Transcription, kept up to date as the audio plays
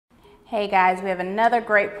Hey guys, we have another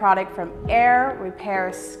great product from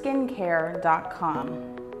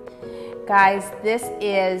airrepairskincare.com. Guys, this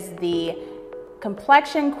is the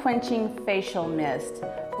complexion quenching facial mist.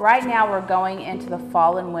 Right now we're going into the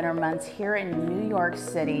fall and winter months here in New York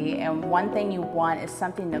City, and one thing you want is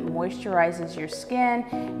something that moisturizes your skin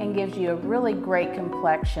and gives you a really great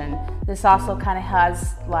complexion. This also kind of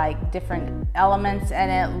has like different elements in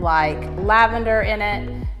it, like lavender in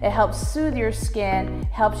it. It helps soothe your skin,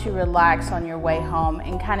 helps you relax on your way home,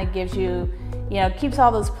 and kind of gives you, keeps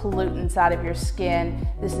all those pollutants out of your skin.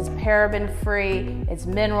 This is paraben free, it's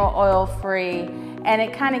mineral oil free, and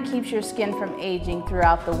it kind of keeps your skin from aging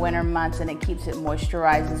throughout the winter months, and it keeps it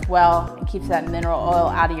moisturized as well. It keeps that mineral oil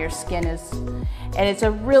out of your skin, and it's a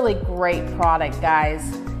really great product,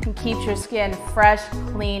 guys. It keeps your skin fresh,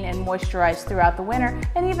 clean, and moisturized throughout the winter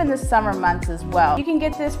and even the summer months as well. You can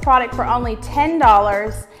get this product for only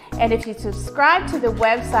 $10, and if you subscribe to the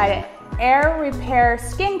website at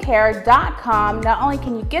airrepairskincare.com, not only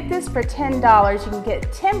can you get this for $10, you can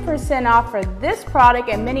get 10% off for this product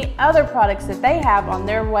and many other products that they have on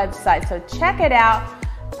their website. So check it out,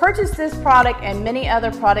 purchase this product and many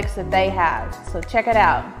other products that they have. So check it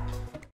out.